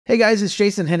Hey guys, it's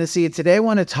Jason Hennessey. Today I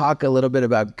want to talk a little bit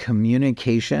about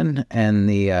communication and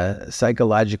the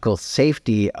psychological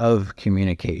safety of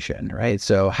communication, right?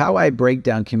 So how I break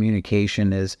down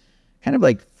communication is kind of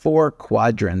like 4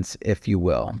 quadrants, if you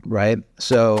will, right?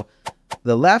 So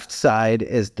the left side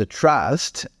is the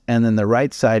trust, and then the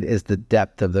right side is the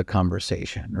depth of the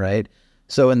conversation, right?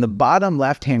 So in the bottom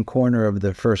left-hand corner of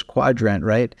the first quadrant,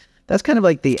 right, that's kind of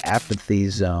like the apathy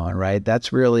zone, right?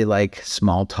 That's really like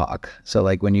small talk. So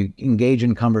like when you engage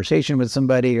in conversation with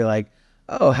somebody, you're like,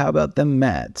 oh, how about the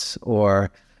Mets?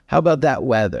 Or how about that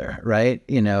weather, right?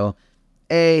 You know,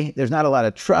 there's not a lot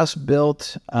of trust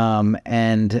built,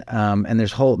 and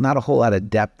there's not a whole lot of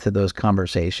depth to those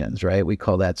conversations, right? We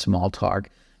call that small talk.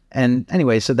 And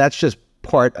anyway, so that's just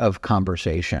part of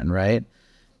conversation, right?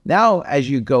 Now, as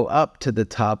you go up to the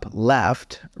top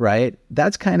left, right,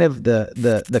 that's kind of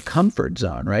the comfort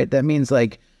zone, right? That means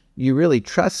like you really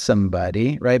trust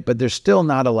somebody, right? But there's still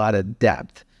not a lot of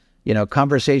depth. You know,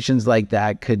 conversations like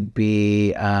that could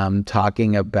be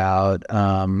talking about,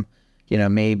 you know,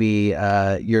 maybe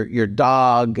your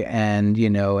dog and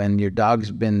your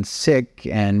dog's been sick,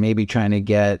 and maybe trying to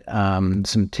get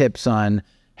some tips on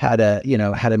how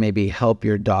to maybe help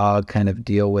your dog kind of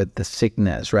deal with the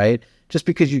sickness, right? Just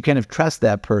because you kind of trust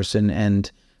that person, and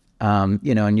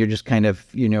and you're just kind of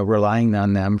relying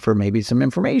on them for maybe some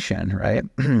information, right?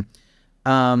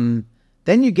 Then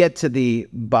you get to the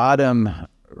bottom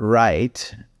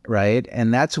right,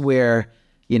 and that's where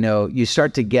you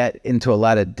start to get into a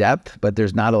lot of depth, but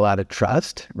there's not a lot of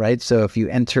trust, right? So if you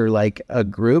enter like a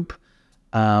group,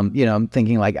 I'm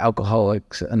thinking like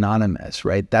Alcoholics Anonymous,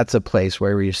 right? That's a place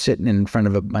where you're sitting in front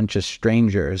of a bunch of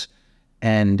strangers,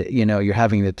 and you're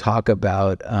having to talk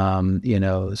about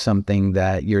something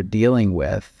that you're dealing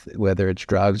with, whether it's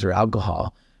drugs or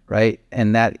alcohol, right?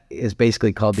 And that is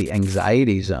basically called the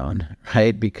anxiety zone,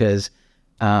 right? Because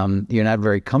you're not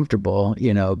very comfortable,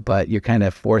 but you're kind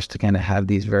of forced to kind of have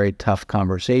these very tough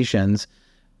conversations.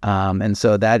 And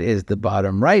so that is the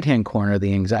bottom right-hand corner,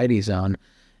 the anxiety zone.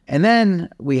 And then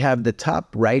we have the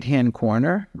top right-hand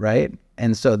corner, right?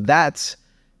 And so that's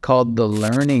called the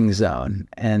learning zone.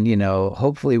 And,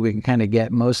 hopefully we can kind of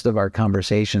get most of our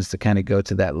conversations to kind of go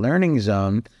to that learning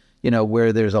zone,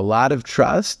 where there's a lot of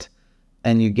trust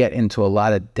and you get into a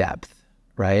lot of depth,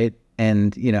 right?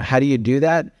 And, how do you do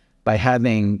that? By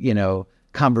having,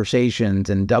 conversations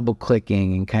and double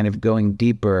clicking and kind of going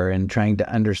deeper and trying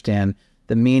to understand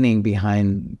the meaning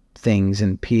behind things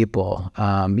and people,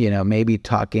 maybe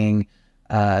talking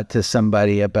to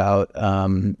somebody about,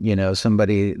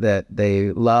 somebody that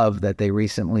they love that they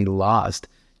recently lost.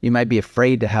 You might be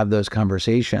afraid to have those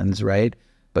conversations, right?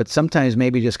 But sometimes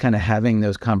maybe just kind of having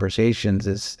those conversations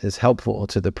is helpful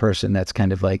to the person that's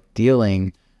kind of like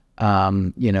dealing,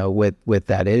 with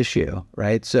that issue,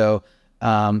 right? So,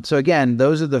 so again,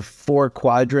 those are the 4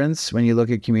 quadrants when you look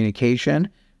at communication,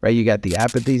 right? You got the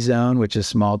apathy zone, which is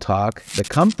small talk, the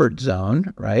comfort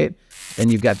zone, right? Then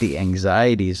you've got the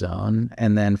anxiety zone.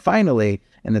 And then finally,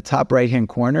 in the top right-hand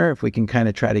corner, if we can kind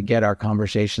of try to get our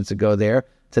conversations to go there,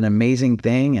 it's an amazing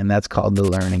thing, and that's called the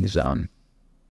learning zone.